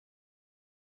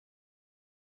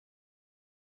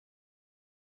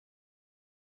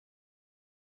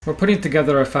We're putting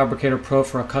together a Fabricator Pro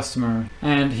for a customer,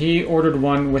 and he ordered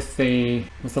one with a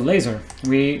laser.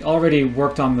 We already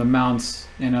worked on the mounts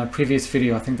in a previous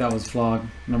video. I think that was vlog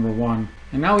number 1.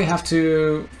 And now we have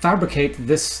to fabricate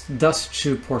this dust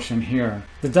shoe portion here.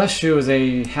 The dust shoe is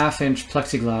a 1/2 inch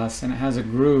plexiglass, and it has a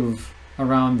groove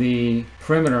around the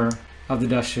perimeter of the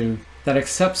dust shoe that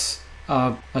accepts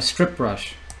a strip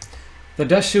brush. The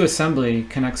dust shoe assembly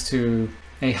connects to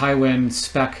a high wind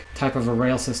spec type of a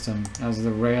rail system, as the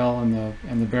rail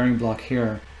and the bearing block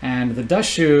here. And the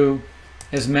dust shoe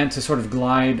is meant to sort of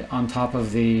glide on top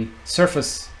of the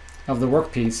surface of the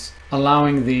workpiece,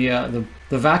 allowing the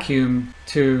vacuum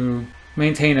to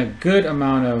maintain a good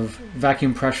amount of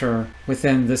vacuum pressure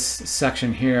within this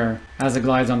section here as it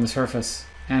glides on the surface.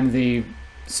 And the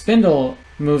spindle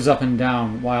moves up and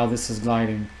down while this is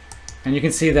gliding. And you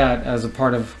can see that as a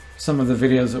part of some of the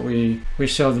videos that we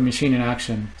show the machine in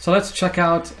action. So let's check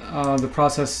out the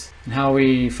process and how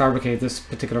we fabricate this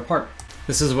particular part.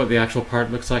 This is what the actual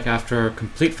part looks like after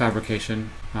complete fabrication,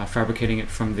 fabricating it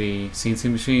from the CNC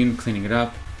machine, cleaning it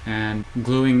up, and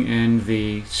gluing in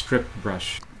the strip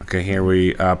brush. Okay, here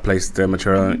we place the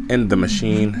material in the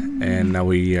machine, and now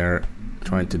we are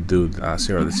trying to do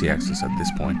zero the Z-axis at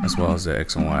this point, as well as the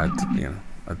X and Y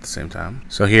at the same time.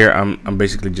 So here I'm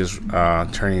basically just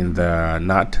turning the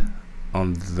nut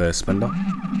on the spindle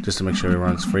just to make sure it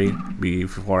runs free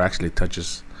before it actually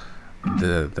touches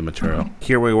the material.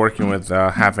 Here we're working with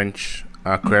 1/2 inch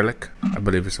acrylic. I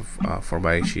believe it's a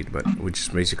 4x8 sheet, but we're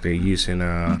just basically using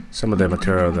some of the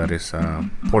material that is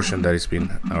portion that has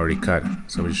been already cut.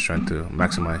 So we're just trying to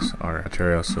maximize our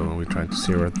material, so we're trying to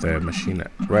zero the machine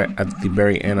right at the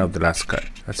very end of the last cut.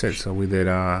 That's it. So we did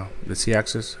the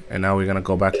Z-axis, and now we're gonna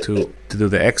go back to do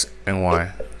the X and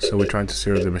Y. So we're trying to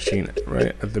zero the machine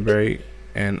right at the very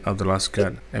end of the last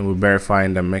cut, and we're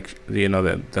verifying that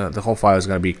the whole file is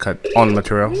going to be cut on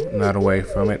material, not away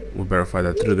from it. We verify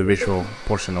that through the visual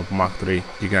portion of Mach 3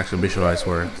 you can actually visualize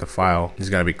where the file is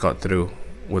going to be cut through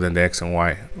within the X and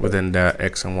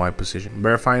Y position.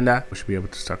 Verifying that, we should be able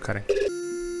to start cutting.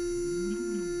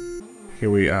 Here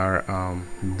we are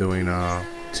doing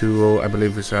two, I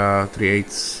believe it's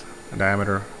 3/8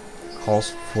 diameter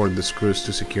holes for the screws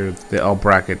to secure the L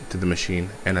bracket to the machine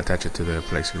and attach it to the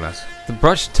plexiglass. The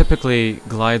brush typically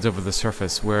glides over the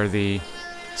surface where the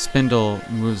spindle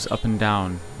moves up and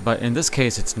down, but in this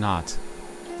case it's not.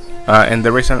 And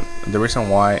the reason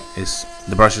why is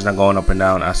the brush is not going up and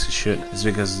down as it should is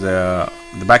because the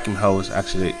vacuum hose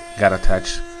actually got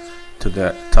attached to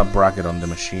the top bracket on the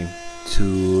machine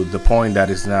to the point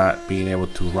that it's not being able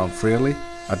to run freely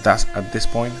at this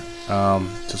point.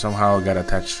 So somehow it got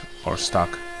attached or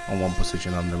stuck on one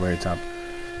position on the very top,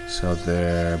 so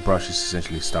the brush is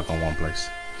essentially stuck on one place.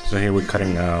 So here we're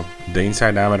cutting the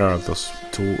inside diameter of those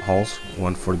two holes,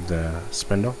 one for the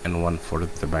spindle and one for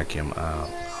the vacuum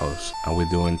hose. And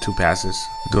we're doing 2 passes,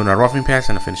 doing a roughing pass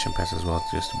and a finishing pass as well,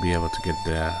 just to be able to get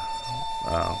the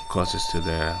closest to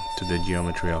the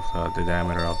geometry of the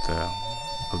diameter of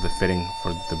the fitting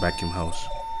for the vacuum hose,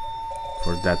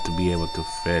 for that to be able to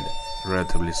fit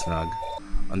relatively snug.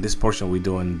 On this portion we're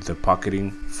doing the pocketing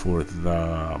for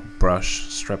the brush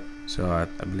strip, so I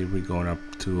believe we're going up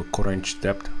to a 1/4 inch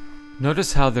depth.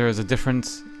 Notice how there is a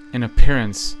difference in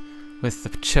appearance with the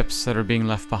chips that are being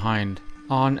left behind.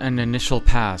 On an initial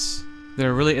pass,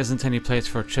 there really isn't any place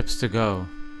for chips to go,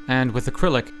 and with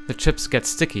acrylic the chips get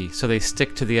sticky, so they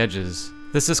stick to the edges.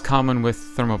 This is common with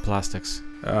thermoplastics.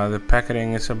 The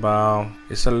pocketing is about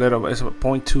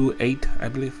 0.28, I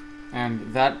believe.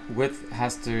 And that width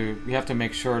we have to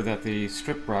make sure that the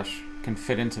strip brush can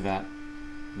fit into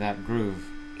that groove.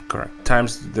 Correct.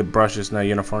 Times the brush is not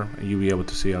uniform, and you'll be able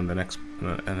to see on the next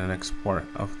part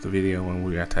of the video when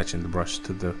we're attaching the brush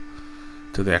to the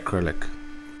acrylic.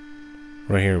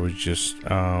 Right here we're just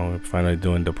we're finally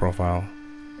doing the profile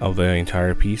of the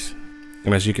entire piece,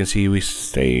 and as you can see we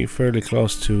stay fairly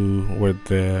close to where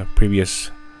the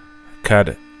previous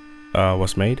cut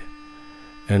was made.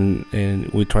 And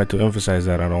we try to emphasize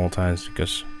that at all times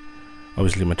because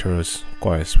obviously material is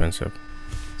quite expensive.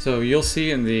 So you'll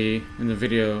see in the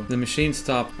video the machine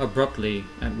stopped abruptly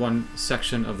at one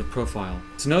section of the profile.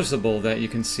 It's noticeable that you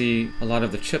can see a lot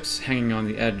of the chips hanging on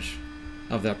the edge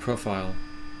of that profile,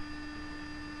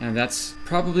 and that's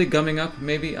probably gumming up,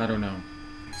 maybe, I don't know.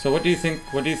 So what do you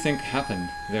think happened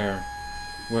there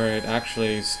where it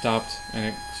actually stopped and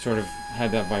it sort of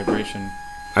had that vibration?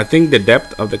 I think the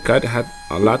depth of the cut had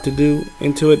a lot to do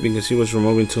into it because he was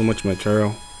removing too much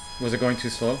material. Was it going too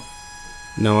slow?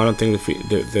 No, I don't think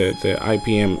the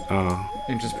IPM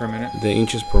inches per minute. The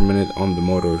inches per minute on the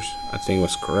motors, I think,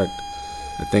 was correct.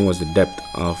 I think it was the depth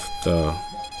of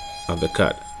the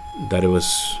cut that it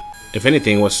was, if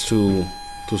anything, was too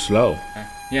slow.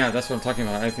 Yeah, that's what I'm talking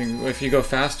about. I think if you go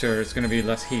faster, it's going to be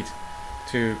less heat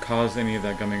to cause any of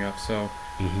that gumming up. So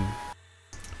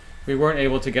we weren't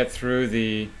able to get through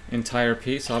the entire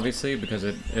piece, obviously, because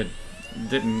it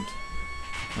didn't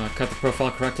cut the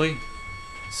profile correctly.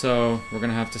 So we're going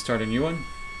to have to start a new one.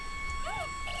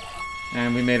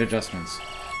 And we made adjustments.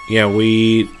 Yeah,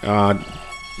 we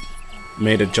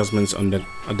made adjustments on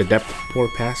the depth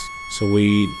port pass. So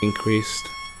we increased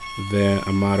the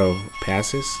amount of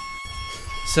passes.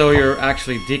 So you're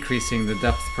actually decreasing the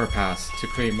depth per pass to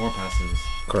create more passes.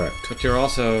 Correct. But you're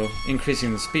also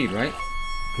increasing the speed, right?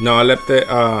 No, I left the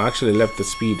actually left the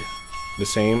speed the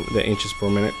same, the inches per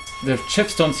minute. The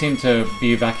chips don't seem to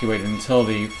be evacuated until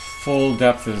the full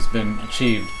depth has been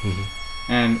achieved.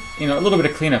 And a little bit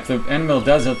of cleanup. The end mill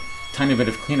does a tiny bit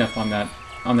of cleanup on that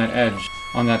edge,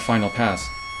 on that final pass.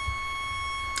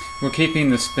 We're keeping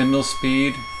the spindle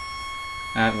speed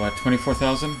at what,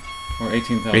 24,000 or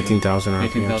 18,000? 18,000.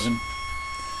 18,000.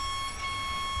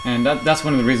 And that's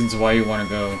one of the reasons why you want to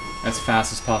go as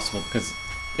fast as possible, because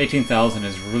 18,000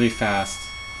 is really fast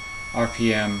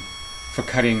RPM for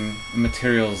cutting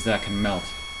materials that can melt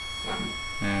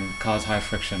and cause high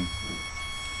friction.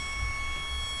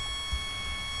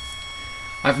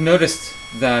 I've noticed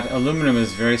that aluminum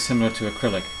is very similar to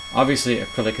acrylic. Obviously,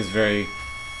 acrylic is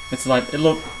it's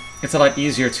a lot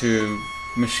easier to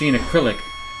machine acrylic,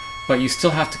 but you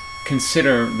still have to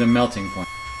consider the melting point.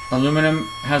 Aluminum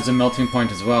has a melting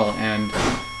point as well, and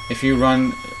if you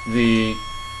run the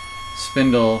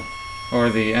spindle or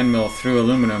the end mill through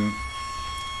aluminum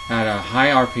at a high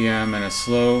RPM and a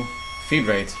slow feed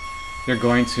rate, you're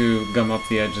going to gum up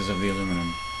the edges of the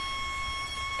aluminum.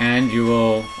 And you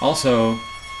will also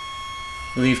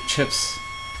leave chips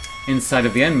inside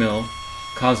of the end mill,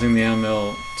 causing the end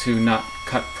mill to not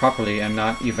cut properly and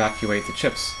not evacuate the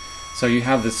chips. So you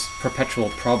have this perpetual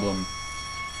problem,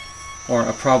 or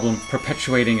a problem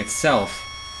perpetuating itself,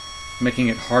 making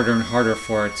it harder and harder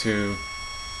for it to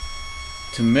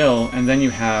mill, and then you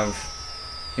have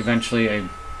eventually an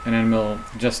end mill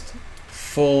just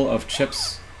full of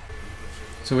chips.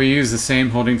 So we use the same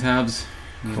holding tabs.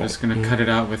 I'm just going to cut it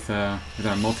out with our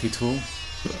multi-tool.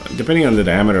 Depending on the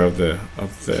diameter of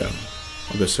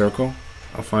the circle,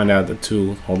 I'll find out that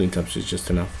 2 holding tabs is just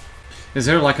enough. Is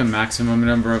there like a maximum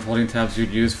number of holding tabs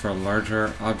you'd use for a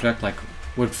larger object? Like,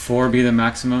 would 4 be the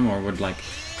maximum, or would like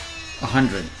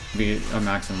 100 be a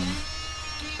maximum?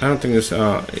 I don't think it's.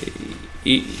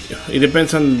 It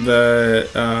depends on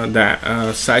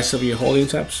the size of your holding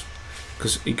tabs,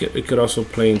 because it could also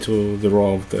play into the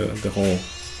role of the hole.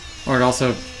 Or it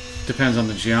also depends on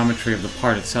the geometry of the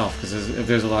part itself, because if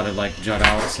there's a lot of like jut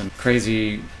outs and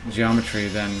crazy geometry,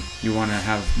 then you want to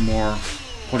have more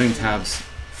holding tabs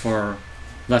for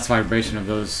less vibration of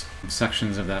those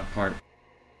sections of that part.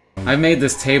 I made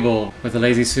this table with a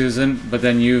Lazy Susan, but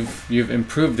then you've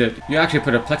improved it. You actually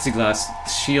put a plexiglass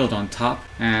shield on top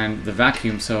and the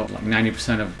vacuum, so like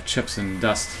 90% of chips and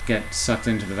dust get sucked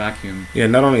into the vacuum. Yeah,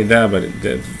 not only that, but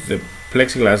the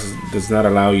plexiglass does not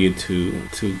allow you to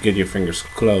get your fingers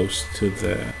close to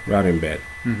the routing bed.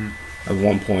 At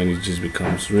one point, it just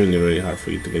becomes really, really hard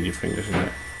for you to get your fingers in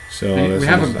there. So we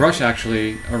have a brush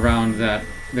actually around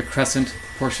the crescent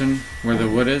portion where the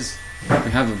wood is.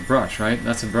 We have a brush, right?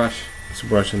 That's a brush. It's a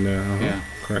brush in there. Yeah.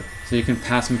 Correct. So you can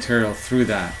pass material through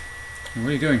that. And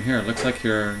what are you doing here? It looks like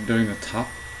you're doing the top.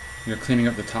 You're cleaning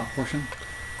up the top portion.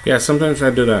 Yeah, sometimes I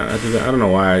do that. I don't know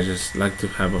why. I just like to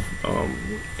have a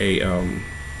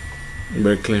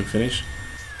very clean finish.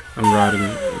 I'm routing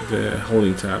the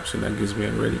holding tabs, and that gives me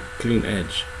a really clean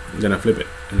edge. Then I flip it,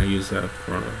 and I use that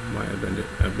for my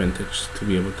advantage to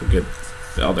be able to get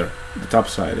the top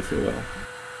side, if you will.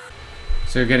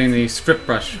 So you're getting the strip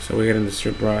brush. So we're getting the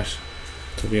strip brush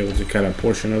to be able to cut a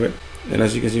portion of it. And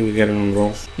as you can see, we get it on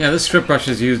roll. Yeah, this strip brush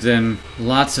is used in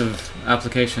lots of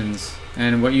applications.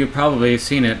 And what you've probably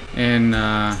seen it in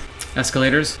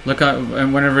escalators. Look at,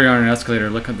 and whenever you're on an escalator,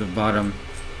 look at the bottom.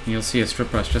 And you'll see a strip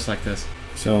brush just like this.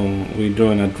 So we're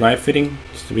doing a dry fitting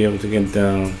just to be able to get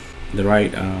the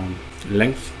right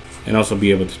length, and also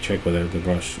be able to check whether the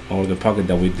brush or the pocket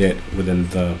that we did with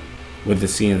the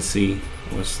CNC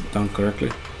was done correctly.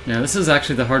 Yeah, this is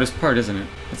actually the hardest part, isn't it?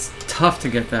 It's tough to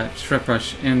get that strip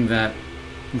brush in that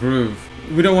groove.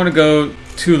 We don't want to go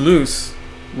too loose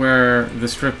where the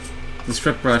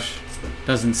strip brush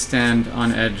doesn't stand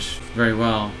on edge very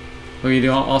well, but you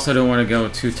also don't want to go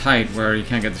too tight where you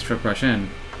can't get the strip brush in.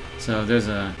 So there's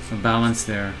a balance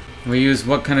there. We use,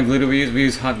 what kind of glue do we use? We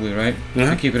use hot glue, right?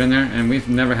 To keep it in there, and we've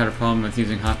never had a problem with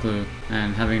using hot glue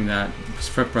and having that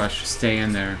strip brush stay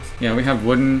in there. Yeah, we have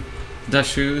wooden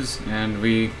dust shoes, and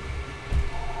we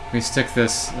we stick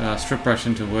this strip brush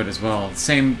into wood as well,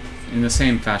 in the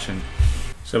same fashion.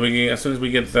 So as soon as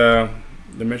we get the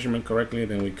measurement correctly,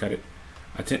 then we cut it.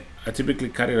 I typically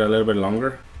cut it a little bit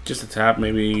longer, just a tap,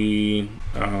 maybe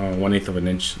 1/8 of an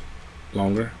inch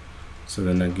longer. So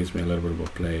then that gives me a little bit of a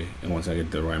play. And once I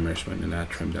get the right measurement, then I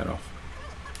trim that off.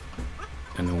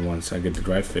 And then once I get the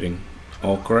dry fitting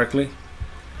all correctly,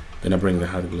 then I bring the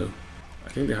hot glue. I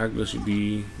think the hot glue should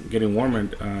be getting warmer.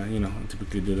 You know, I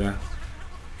typically do that.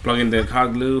 Plug in the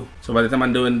hot glue. So by the time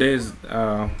I'm doing this,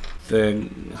 the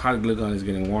hot glue gun is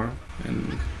getting warm,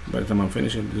 and by the time I'm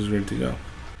finishing, this is ready to go.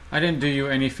 I didn't do you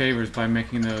any favors by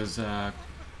making those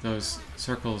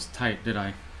circles tight, did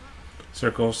I?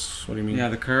 Circles? What do you mean? Yeah,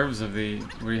 the curves of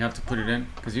where you have to put it in,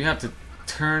 because you have to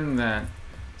turn that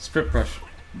strip brush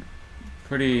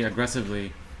pretty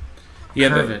aggressively. Yeah,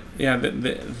 curve it. Yeah.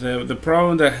 The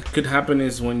problem that could happen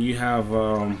is when you have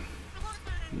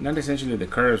not essentially the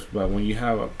curves, but when you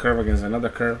have a curve against another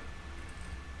curve.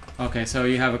 Okay, so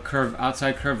you have a curve,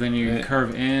 outside curve, then you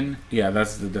curve in. Yeah,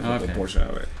 that's the difficult portion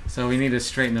of it. So we need to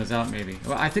straighten those out, maybe.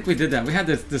 Well, I think we did that. We had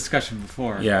this discussion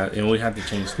before. Yeah, and we had to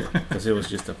change it because it was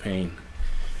just a pain.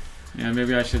 Yeah,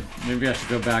 maybe I should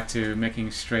go back to making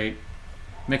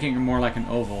it more like an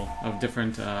oval of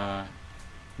different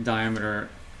diameter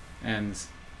ends.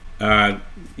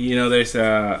 You know, there's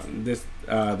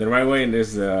the right way and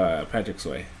there's Patrick's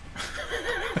way,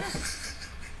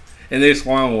 and there's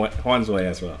Juan's way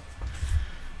as well.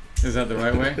 Is that the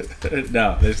right way?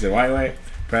 No, there's the right way,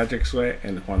 Patrick's way,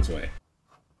 and Juan's way.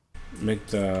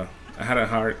 I had a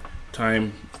hard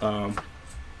time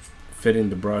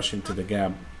fitting the brush into the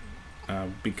gap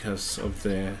because of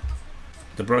the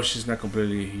brush is not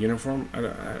completely uniform.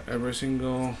 Every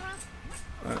single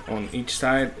on each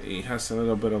side, it has a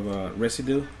little bit of a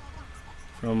residue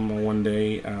from one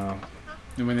day.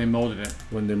 And when they molded it.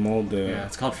 When they mold the. Yeah,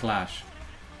 it's called flash.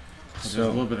 So there's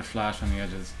a little bit of flash on the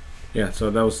edges. Yeah,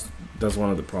 so that's one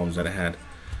of the problems that I had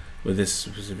with this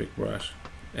specific brush,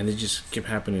 and it just kept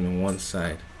happening on one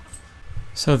side.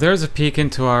 So there's a peek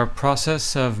into our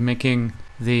process of making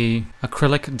the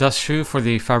acrylic dust shoe for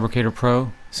the Fabricator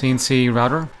Pro CNC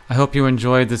router. I hope you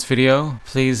enjoyed this video.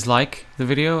 Please like the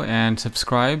video and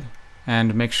subscribe,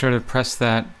 and make sure to press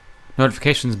that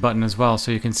notifications button as well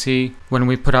so you can see when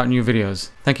we put out new videos.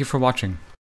 Thank you for watching.